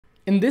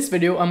In this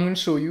video, I'm going to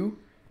show you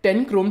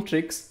 10 Chrome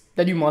tricks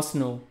that you must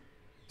know.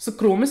 So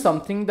Chrome is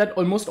something that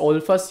almost all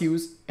of us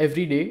use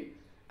every day,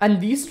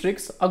 and these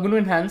tricks are going to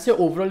enhance your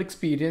overall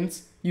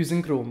experience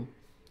using Chrome.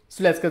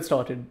 So let's get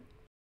started.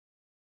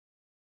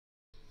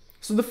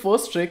 So the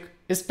first trick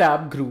is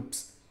tab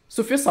groups.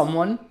 So if you're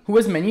someone who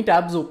has many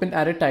tabs open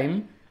at a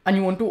time and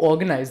you want to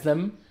organize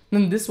them,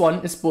 then this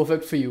one is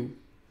perfect for you.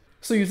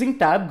 So using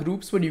tab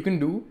groups, what you can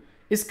do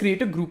is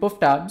create a group of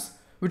tabs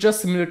which are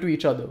similar to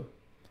each other.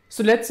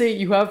 So let's say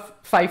you have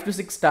 5 to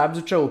 6 tabs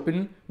which are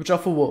open, which are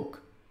for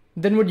work.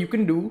 Then what you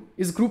can do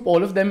is group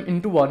all of them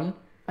into one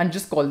and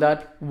just call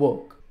that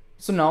work.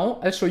 So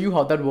now I'll show you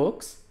how that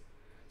works.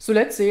 So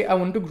let's say I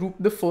want to group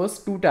the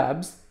first 2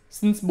 tabs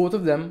since both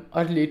of them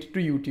are related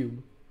to YouTube.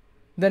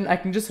 Then I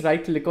can just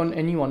right click on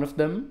any one of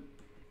them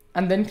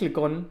and then click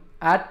on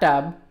add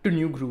tab to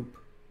new group.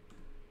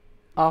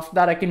 After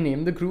that I can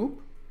name the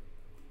group.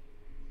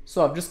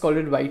 So I've just called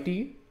it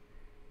YT,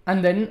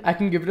 and then I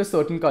can give it a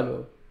certain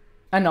color.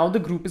 And now the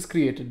group is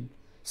created.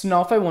 So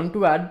now if I want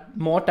to add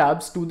more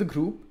tabs to the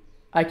group,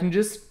 I can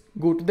just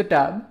go to the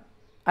tab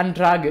and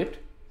drag it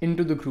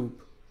into the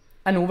group.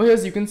 And over here,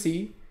 as you can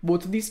see,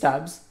 both of these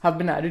tabs have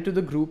been added to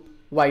the group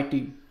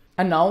YT.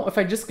 And now if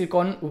I just click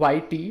on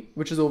YT,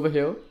 which is over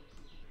here,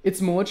 it's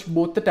merged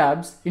both the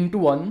tabs into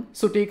one,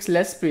 so it takes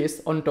less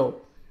space on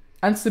top.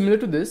 And similar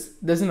to this,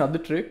 there's another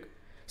trick.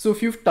 So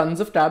if you have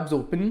tons of tabs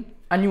open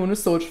and you want to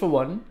search for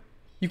one,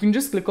 you can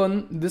just click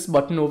on this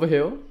button over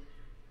here.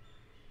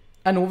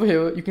 And over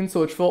here, you can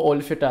search for all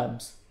of your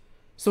tabs.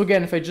 So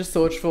again, if I just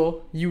search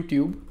for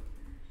YouTube,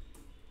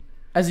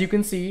 as you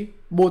can see,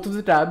 both of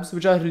the tabs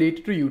which are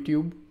related to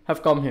YouTube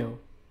have come here.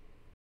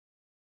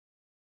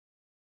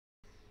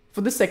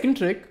 For the second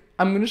trick,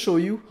 I'm going to show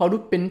you how to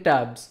pin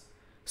tabs.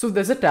 So if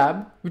there's a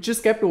tab which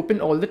is kept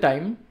open all the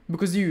time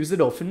because you use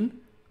it often,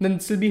 then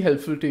this will be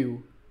helpful to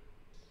you.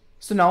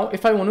 So now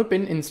if I want to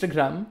pin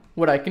Instagram,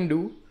 what I can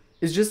do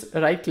is just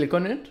right click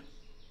on it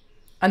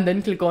and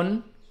then click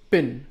on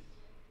pin.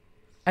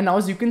 And now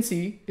as you can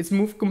see, it's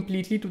moved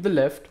completely to the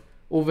left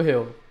over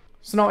here.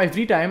 So now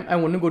every time I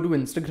want to go to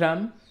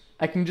Instagram,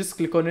 I can just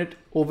click on it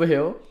over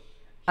here,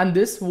 and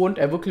this won't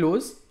ever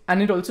close,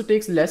 and it also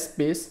takes less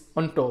space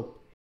on top.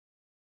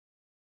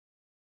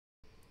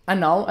 And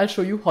now I'll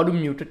show you how to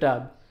mute a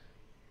tab.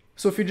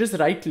 So if you just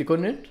right click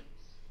on it,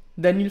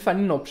 then you'll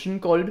find an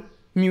option called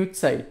mute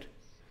site.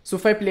 So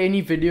if I play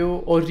any video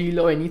or reel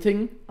or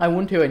anything, I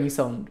won't hear any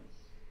sound.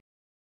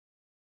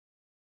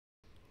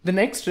 The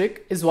next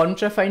trick is one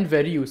which I find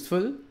very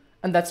useful,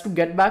 and that's to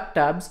get back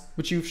tabs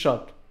which you've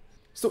shut.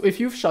 So if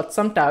you've shut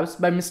some tabs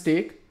by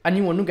mistake and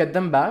you want to get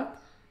them back,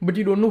 but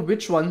you don't know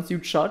which ones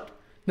you'd shut,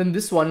 then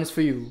this one is for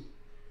you.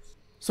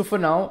 So for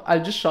now,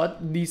 I'll just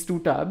shut these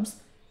 2 tabs,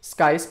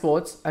 Sky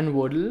Sports and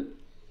Wordle.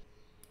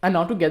 And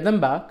now to get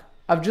them back,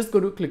 I've just got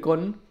to click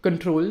on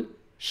Ctrl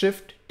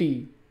Shift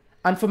T.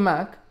 And for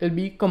Mac, it'll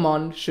be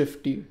Command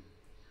Shift T.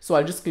 So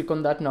I'll just click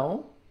on that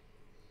now.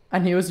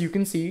 And here as you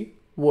can see,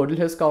 Wordle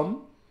has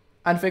come.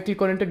 And if I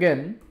click on it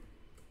again,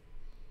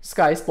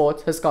 Sky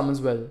Sports has come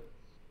as well.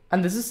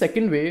 And this is the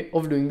second way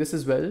of doing this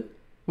as well.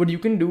 What you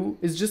can do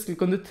is just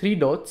click on the 3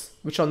 dots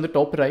which are on the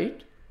top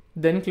right,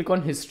 then click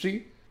on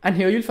History, and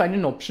here you'll find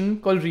an option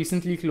called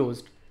Recently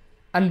Closed.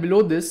 And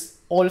below this,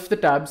 all of the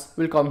tabs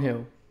will come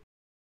here.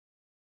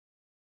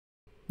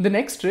 The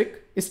next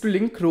trick is to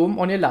link Chrome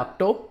on your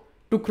laptop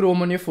to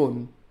Chrome on your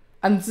phone.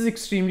 And this is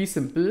extremely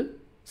simple,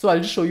 so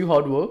I'll just show you how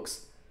it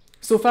works.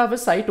 So if I have a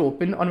site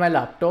open on my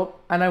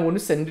laptop and I want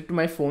to send it to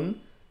my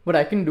phone, what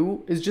I can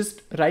do is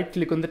just right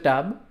click on the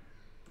tab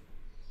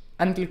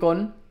and click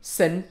on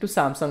Send to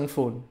Samsung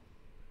phone.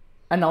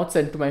 And now it's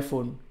sent to my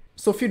phone.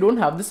 So if you don't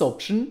have this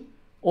option,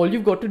 all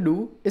you've got to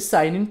do is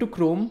sign into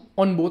Chrome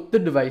on both the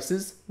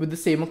devices with the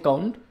same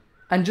account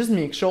and just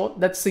make sure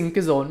that sync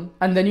is on,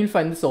 and then you'll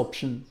find this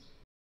option.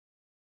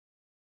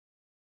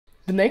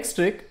 The next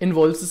trick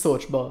involves the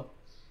search bar.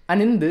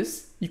 And in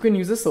this, you can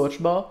use a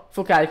search bar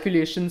for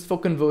calculations, for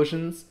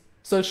conversions.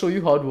 So I'll show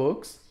you how it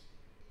works.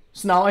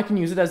 So now I can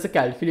use it as a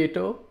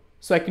calculator.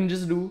 So I can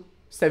just do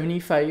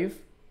 75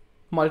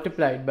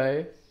 multiplied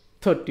by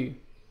 30.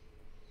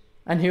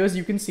 And here as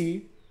you can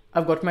see,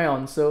 I've got my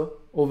answer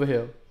over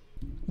here.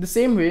 The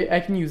same way I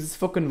can use this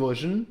for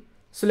conversion.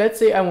 So let's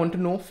say I want to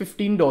know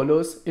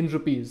 $15 in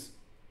rupees.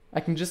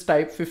 I can just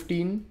type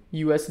 15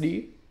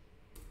 USD.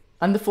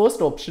 And the first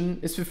option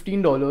is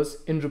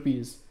 $15 in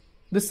rupees.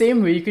 The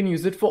same way you can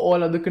use it for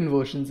all other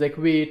conversions like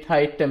weight,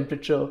 height,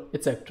 temperature,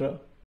 etc.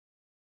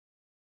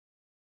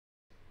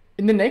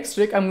 In the next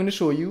trick, I'm going to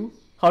show you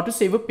how to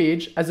save a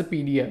page as a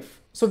PDF.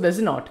 So if there's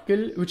an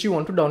article which you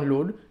want to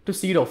download to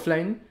see it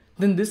offline,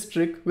 then this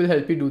trick will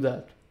help you do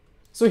that.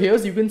 So here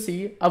as you can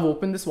see, I've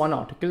opened this one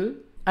article,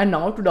 and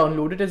now to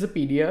download it as a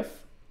PDF,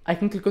 I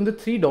can click on the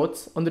 3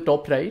 dots on the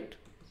top right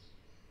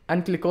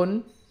and click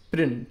on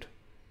print.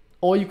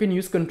 Or you can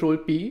use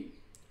Ctrl P,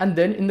 and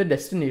then in the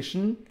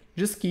destination,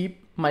 just keep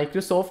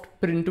Microsoft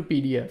Print to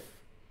PDF.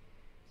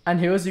 And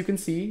here as you can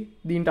see,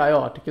 the entire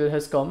article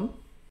has come.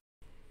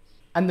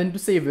 And then to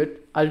save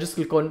it, I'll just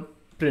click on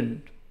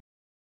print.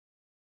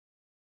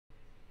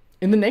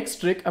 In the next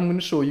trick, I'm going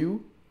to show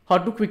you how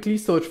to quickly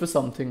search for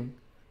something.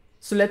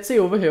 So let's say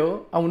over here,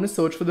 I want to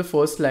search for the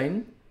first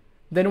line.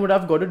 Then what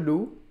I've got to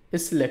do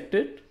is select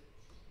it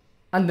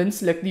and then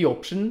select the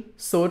option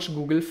search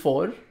Google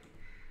for.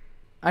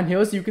 And here,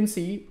 as you can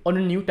see, on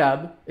a new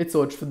tab, it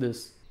searched for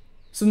this.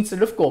 So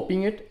instead of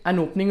copying it and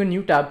opening a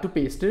new tab to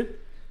paste it,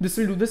 this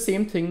will do the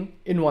same thing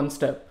in one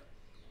step.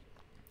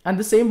 And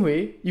the same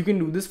way, you can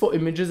do this for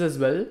images as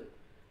well.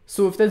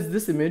 So if there's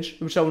this image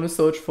which I want to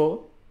search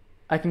for,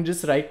 I can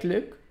just right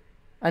click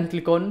and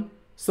click on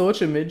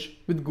search image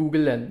with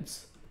Google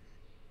Lens.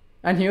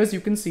 And here, as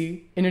you can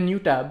see, in a new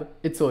tab,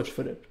 it searched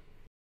for it.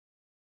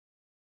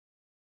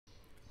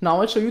 Now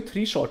I'll show you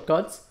 3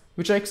 shortcuts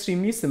which are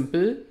extremely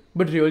simple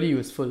but really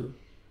useful.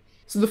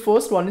 So the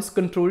first one is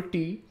Ctrl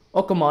T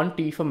or Command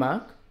T for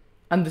Mac,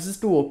 and this is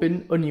to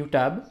open a new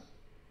tab.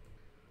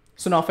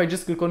 So now if I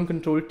just click on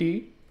Ctrl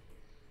T,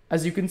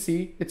 as you can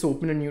see, it's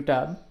opened a new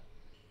tab.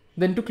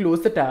 Then to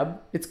close the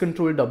tab, it's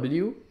Ctrl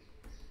W,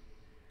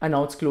 and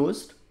now it's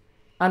closed.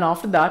 And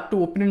after that,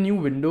 to open a new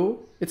window,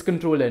 it's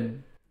Ctrl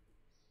N.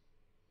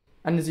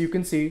 And as you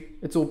can see,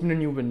 it's opened a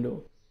new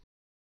window.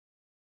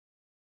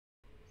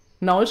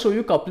 Now I'll show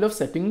you a couple of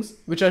settings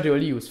which are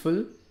really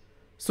useful.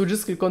 So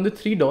just click on the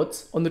 3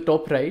 dots on the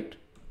top right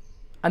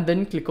and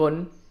then click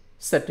on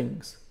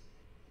settings.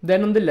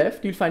 Then on the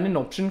left, you'll find an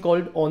option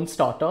called on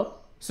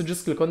startup. So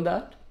just click on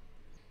that.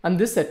 And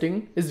this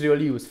setting is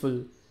really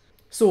useful.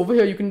 So over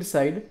here, you can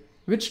decide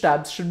which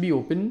tabs should be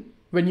open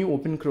when you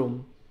open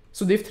Chrome.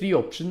 So they have 3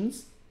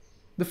 options.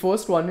 The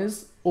first one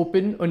is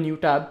open a new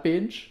tab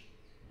page.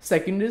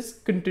 Second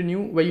is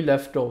continue where you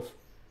left off.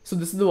 So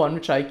this is the one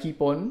which I keep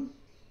on.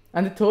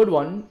 And the third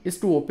one is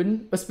to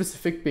open a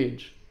specific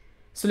page.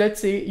 So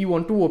let's say you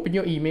want to open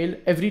your email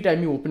every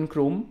time you open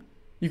Chrome.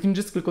 You can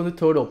just click on the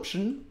third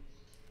option.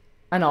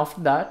 And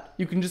after that,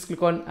 you can just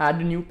click on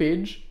add a new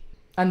page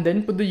and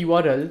then put the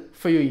URL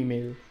for your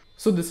email.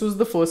 So this was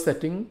the first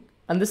setting.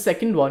 And the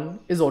second one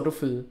is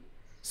autofill.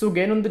 So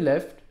again on the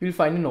left, you'll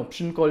find an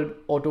option called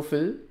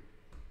autofill.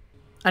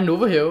 And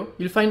over here,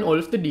 you'll find all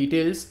of the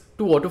details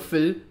to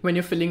autofill when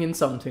you're filling in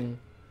something.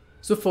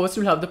 So first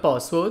you'll have the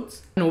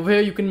passwords, and over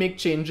here you can make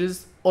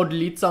changes or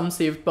delete some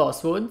saved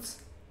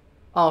passwords.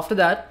 After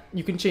that,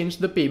 you can change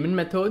the payment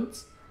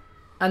methods.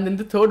 And then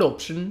the third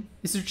option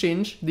is to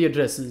change the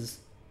addresses.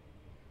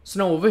 So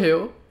now over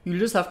here, you'll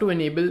just have to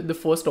enable the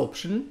first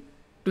option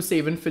to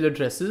save and fill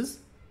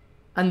addresses.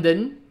 And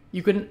then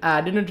you can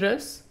add an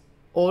address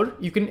or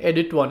you can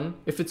edit one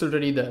if it's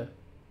already there.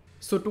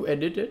 So to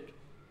edit it,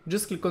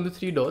 just click on the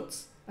 3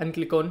 dots and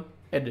click on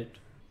edit.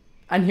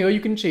 And here you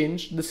can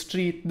change the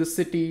street, the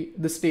city,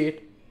 the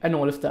state, and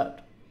all of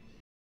that.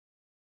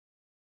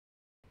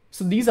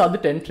 So these are the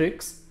 10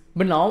 tricks,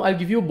 but now I'll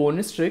give you a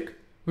bonus trick,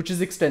 which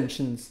is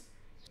extensions.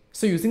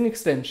 So using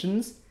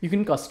extensions, you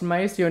can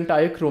customize your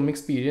entire Chrome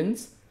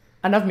experience,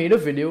 and I've made a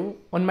video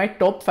on my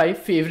top 5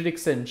 favorite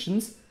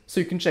extensions, so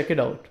you can check it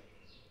out.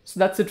 So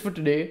that's it for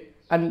today,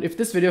 and if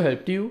this video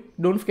helped you,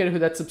 don't forget to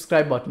hit that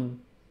subscribe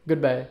button.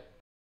 Goodbye.